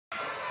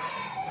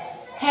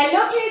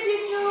Hello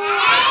KG2.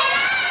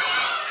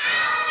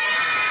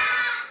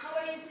 How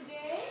are you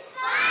today?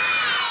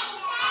 Fine,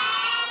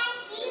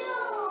 thank you.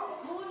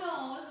 Who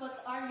knows what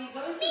are we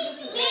going to do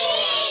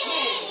today?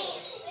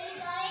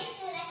 We're going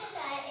to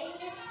recognize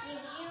English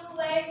review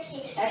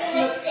worksheet.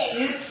 Excellent.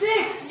 Unit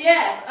 6.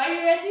 Yes. Are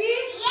you ready?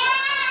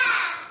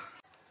 Yeah.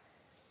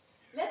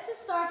 Let's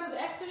start with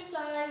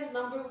exercise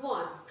number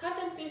 1. Cut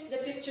and paste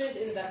the pictures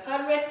in the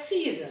correct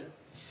season.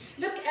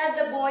 Look at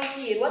the boy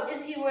here. What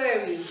is he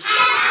wearing? Yes,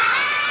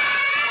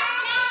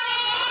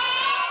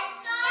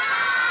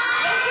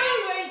 he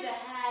wearing the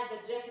hat, the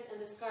jacket, and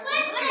the scarf.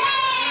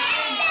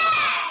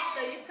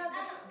 So you cut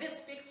this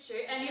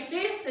picture and you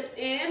paste it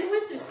in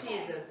winter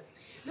season.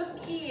 Look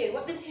here.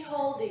 What is he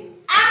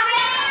holding?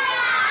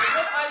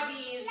 What are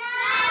these?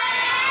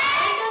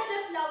 Where does the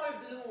flower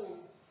bloom?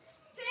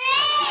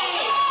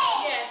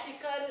 Yes, you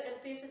cut it and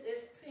paste it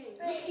in spring.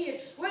 Look here.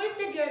 Where is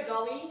the girl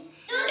going?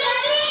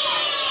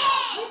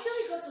 When do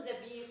we go to the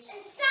beach?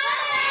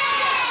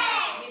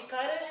 You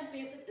cut it and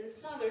paste it in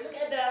summer. Look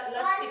at the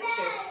last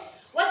picture.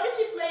 What is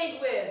she playing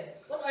with?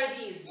 What are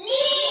these? When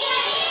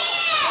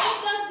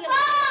does the leaves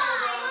fall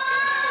down in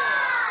fall?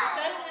 You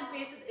cut it and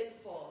paste it in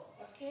fall.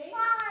 Okay?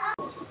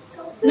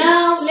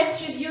 Now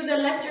let's review the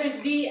letters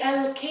B,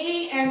 L,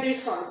 K and their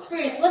sounds.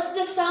 First, what's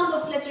the sound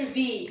of letter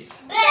B?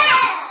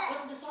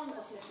 What's the sound of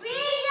letter B?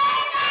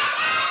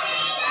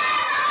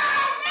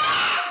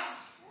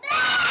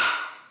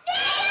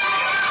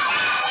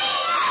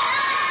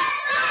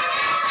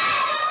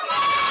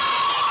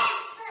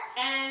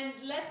 And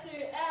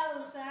letter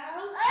L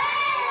sound?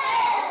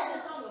 What's the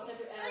sound of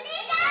letter L?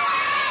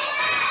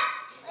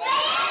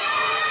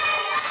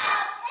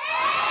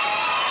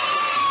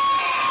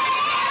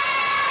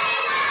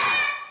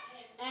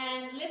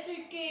 And letter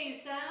K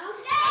sound?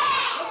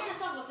 What's the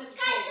sound of letter K?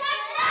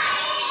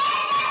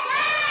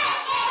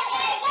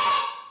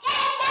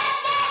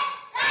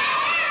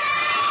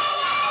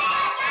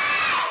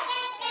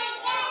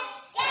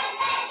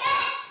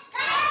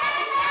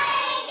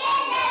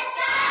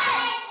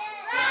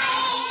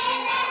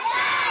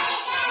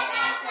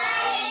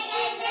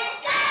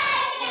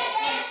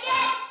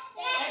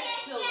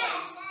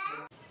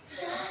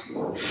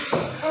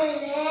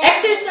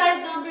 Exercise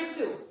number 2.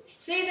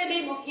 Say the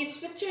name of each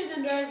picture,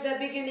 then write the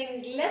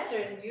beginning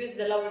letter. Use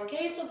the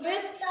lowercase of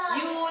it.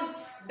 Use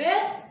B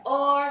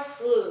or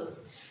L.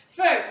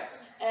 First,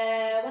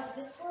 what's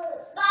this?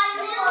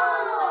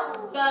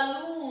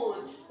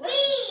 Balloon.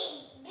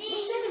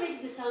 Which letter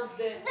makes the sound B?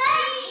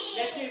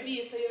 Letter B.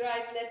 So you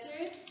write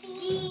letter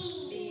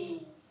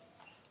B.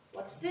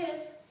 What's this?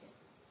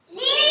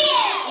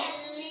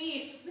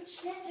 Leaf.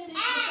 Which letter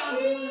makes the sound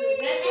B?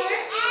 Letter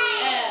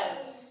L.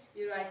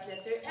 You write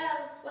letter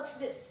L. What's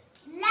this?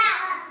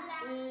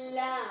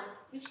 Lamb.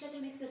 Which letter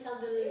makes the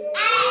sound L?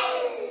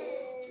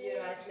 You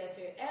write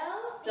letter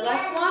L. The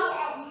last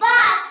one?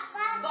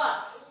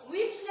 Bus.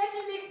 Which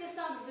letter makes the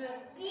sound B?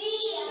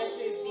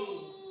 Letter B.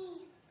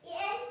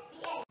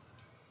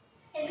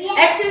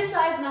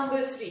 Exercise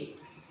number 3.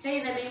 Say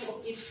the name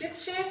of each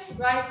picture.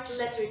 Write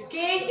letter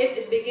K if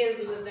it begins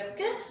with the K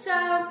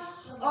sound,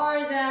 or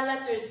the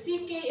letter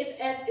CK if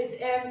it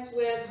ends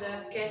with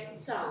the K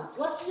sound.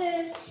 What's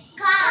this?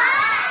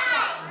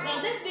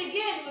 Does it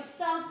begin with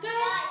sound K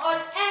or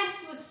ends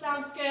with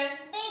sound K?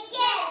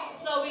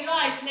 So we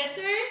write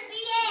letter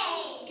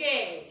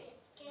K.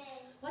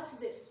 What's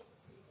this?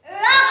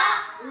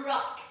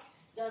 Rock.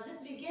 Does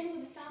it begin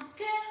with sound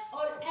K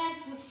or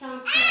ends with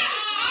sound K?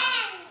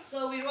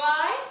 So we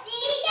write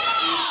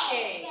CK.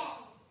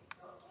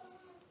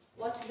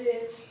 What's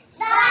this?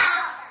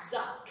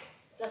 Duck.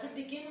 Does it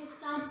begin with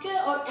sound K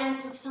or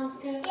ends with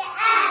sound K?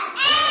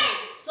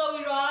 So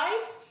we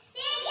write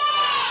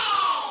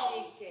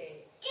CK.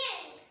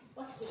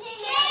 What's this?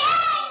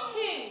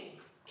 King.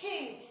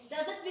 King.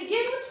 Does it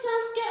begin with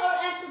sound K or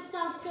ends with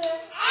sound K?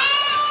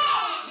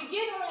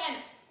 Begin or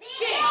end?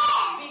 King.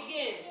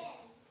 Begin.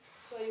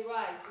 So you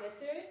write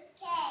letter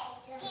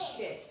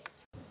K.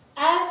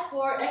 As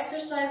for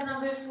exercise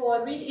number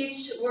 4, read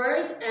each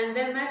word and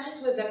then match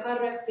it with the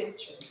correct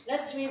picture.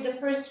 Let's read the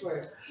first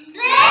word.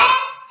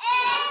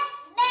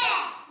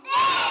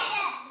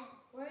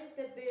 Where's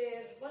the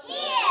bib? What's the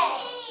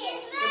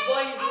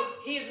boy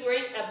he's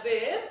wearing a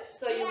bib,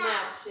 so you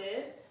match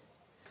it.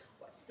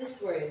 What's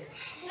this word?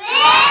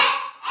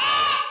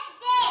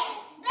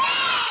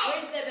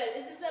 Where's the bed?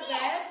 Is this a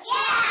bed?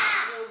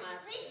 No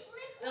match it.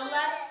 The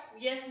last,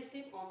 yes, you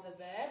sleep on the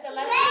bed. The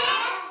last one.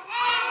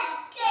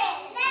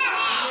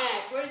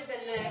 Neck. Where's the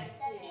neck?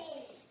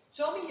 Here.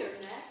 Show me your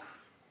neck.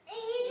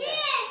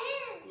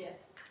 Yes.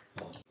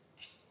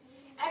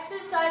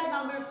 Exercise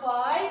number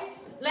 5.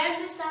 Blend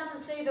distance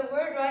and say the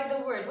word. Write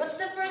the word. What's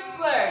the first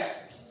word?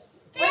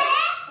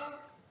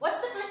 What's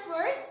the first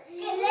word?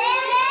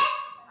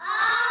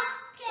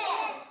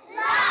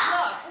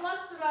 Lock. Who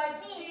wants to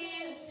write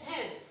these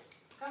hints?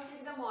 Come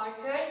take the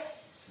marker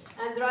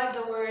and write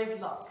the word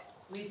lock.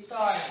 We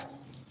start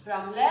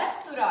from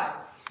left to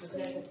right with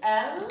letter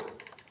L,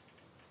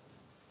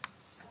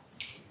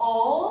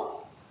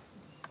 O,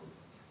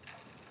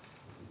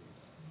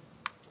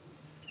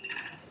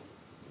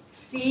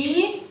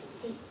 C,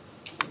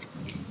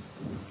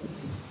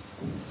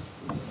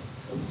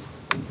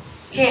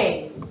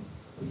 K.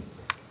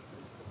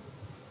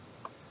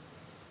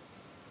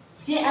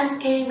 C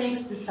and K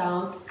makes the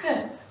sound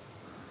K.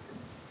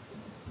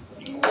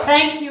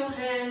 Thank you,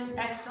 Hen.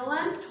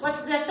 Excellent. What's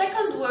the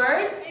second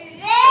word?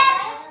 E,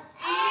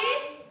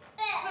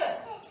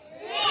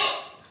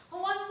 Who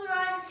wants to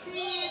write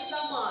P?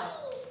 Someone.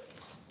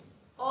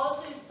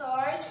 Also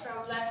start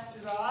from left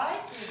to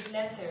right with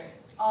letter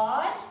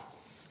I.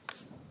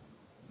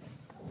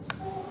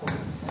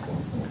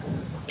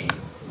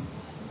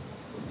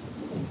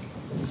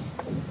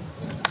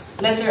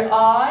 Letter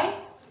I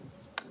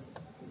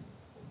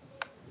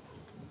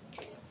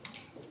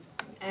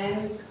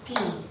and P.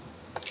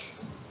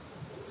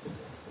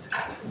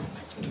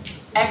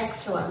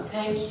 Excellent,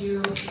 thank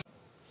you.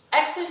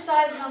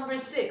 Exercise number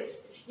 6.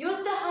 Use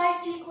the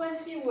high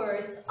frequency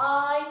words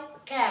I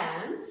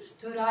can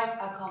to write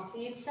a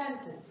complete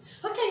sentence.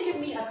 Who can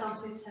give me a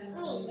complete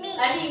sentence? Me.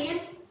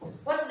 Aline,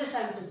 what's the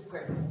sentence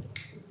first?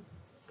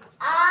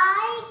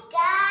 I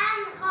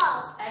can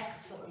hop.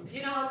 Excellent.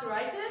 You know how to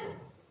write it?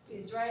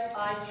 Please write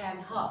I can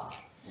hop.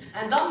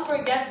 And don't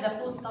forget the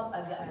full stop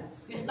at the end.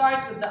 We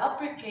start with the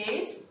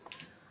uppercase.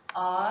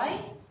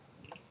 I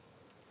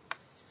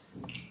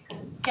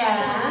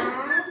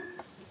can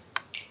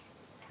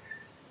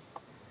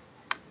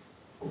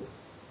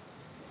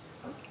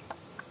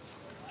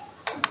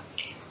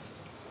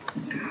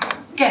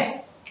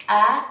get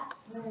a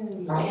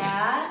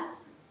can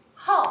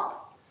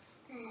hop.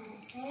 P.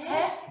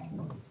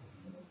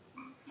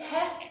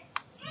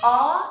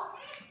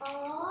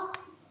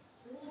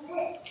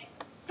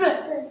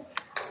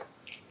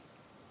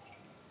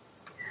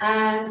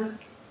 And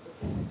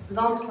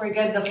don't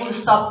forget the full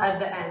stop at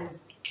the end.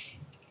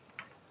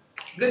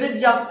 Good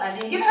job,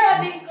 Ali. Give her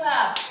a big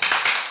clap.